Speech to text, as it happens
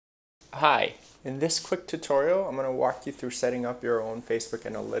Hi, in this quick tutorial, I'm going to walk you through setting up your own Facebook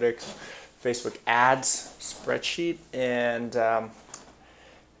Analytics, Facebook Ads spreadsheet, and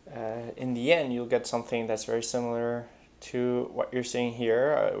in the end, you'll get something that's very similar to what you're seeing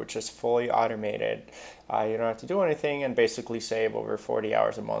here, which is fully automated. You don't have to do anything and basically save over 40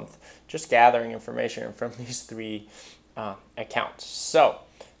 hours a month just gathering information from these three accounts. So,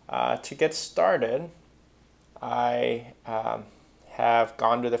 to get started, I have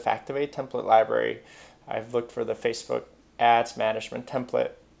gone to the Factivate template library. I've looked for the Facebook Ads Management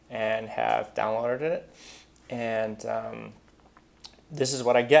template and have downloaded it. And this is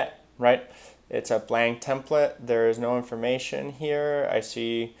what I get, right? It's a blank template. There is no information here. I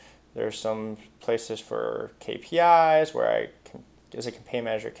see there's some places for KPIs where I can, as a campaign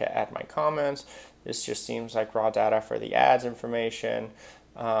manager, can add my comments. This just seems like raw data for the ads information.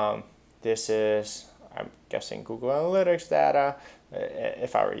 This is, I'm guessing, Google Analytics data,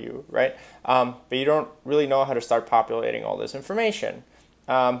 if I were you, right? But you don't really know how to start populating all this information.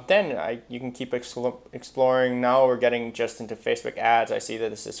 Then you can keep exploring. Now we're getting just into Facebook ads. I see that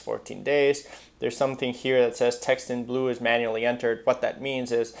this is 14 days. There's something here that says text in blue is manually entered. What that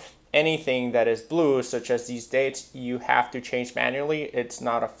means is anything that is blue, such as these dates, you have to change manually. It's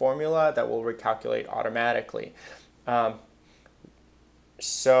not a formula that will recalculate automatically.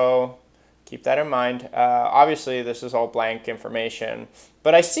 So keep that in mind. Obviously, this is all blank information,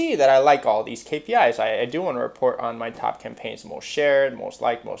 but I see that I like all these KPIs. I do want to report on my top campaigns, most shared, most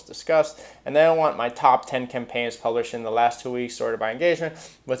liked, most discussed, and then I want my top 10 campaigns published in the last 2 weeks sorted by engagement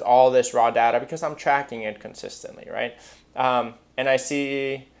with all this raw data because I'm tracking it consistently, right? And I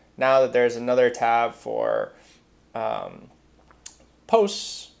see now that there's another tab for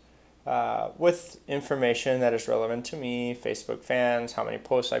posts with information that is relevant to me, Facebook fans, how many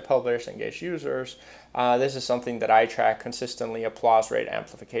posts I publish, engaged users. This is something that I track consistently: applause rate,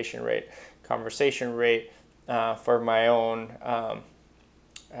 amplification rate, conversation rate for my own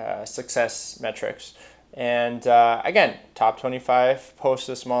success metrics. And again, top 25 posts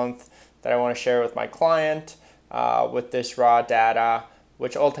this month that I want to share with my client with this raw data,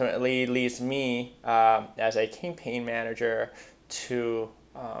 which ultimately leads me as a campaign manager to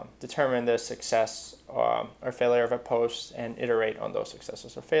determine the success or failure of a post and iterate on those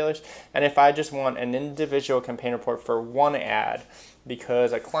successes or failures. And if I just want an individual campaign report for one ad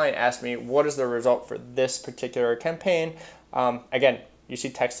because a client asked me what is the result for this particular campaign, again, you see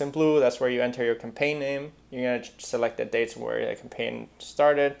text in blue, that's where you enter your campaign name. You're going to select the dates where the campaign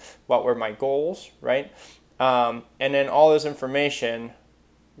started, what were my goals, right? And then all this information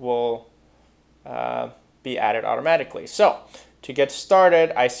will be added automatically. So to get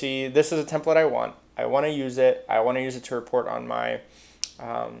started, I see this is a template I want. I want to use it. I want to use it to report on my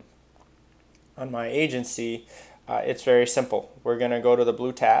agency. It's very simple. We're going to go to the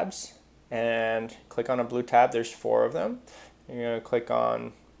blue tabs and click on a blue tab. There's 4 of them. You're going to click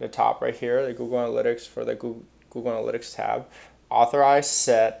on the top right here, the Google Analytics for the Google Analytics tab. Authorize,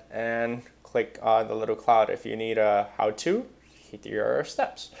 set, and click on the little cloud. If you need a how-to, here are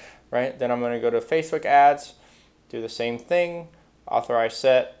steps, right? Then I'm going to go to Facebook ads. Do the same thing, authorize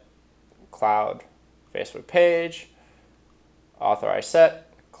set, cloud, Facebook page, authorize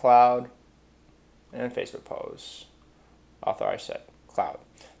set, cloud, and Facebook posts, authorize set, cloud.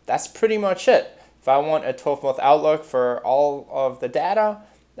 That's pretty much it. If I want a 12-month outlook for all of the data,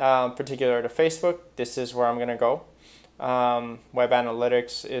 particular to Facebook, this is where I'm going to go. Web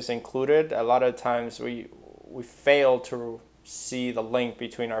analytics is included. A lot of times we fail to see the link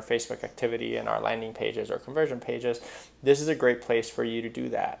between our Facebook activity and our landing pages or conversion pages. This is a great place for you to do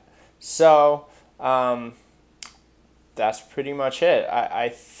that. So that's pretty much it. I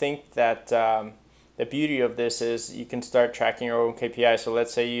think that the beauty of this is you can start tracking your own KPI. So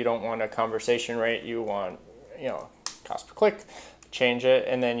let's say you don't want a conversation rate, you want cost per click, change it,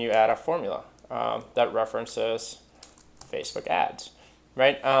 and then you add a formula that references Facebook ads,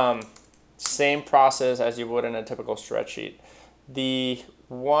 right? Same process as you would in a typical spreadsheet. The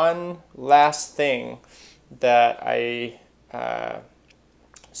one last thing that I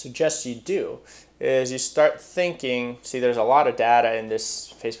suggest you do is you start thinking, see there's a lot of data in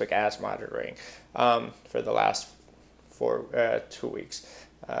this Facebook ads monitoring for the last 2 weeks.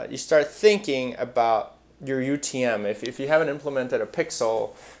 You start thinking about your UTM. If you haven't implemented a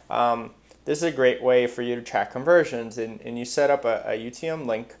pixel, this is a great way for you to track conversions, and you set up a UTM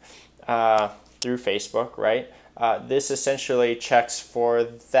link through Facebook, right? This essentially checks for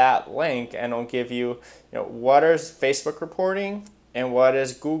that link and will give you, what is Facebook reporting and what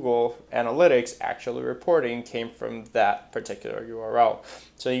is Google Analytics actually reporting came from that particular URL.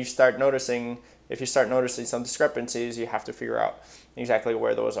 So you start noticing, if you start noticing some discrepancies, you have to figure out exactly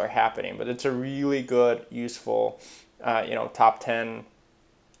where those are happening. But it's a really good, useful, top 10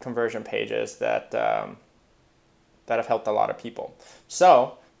 conversion pages that have helped a lot of people.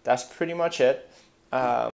 So that's pretty much it.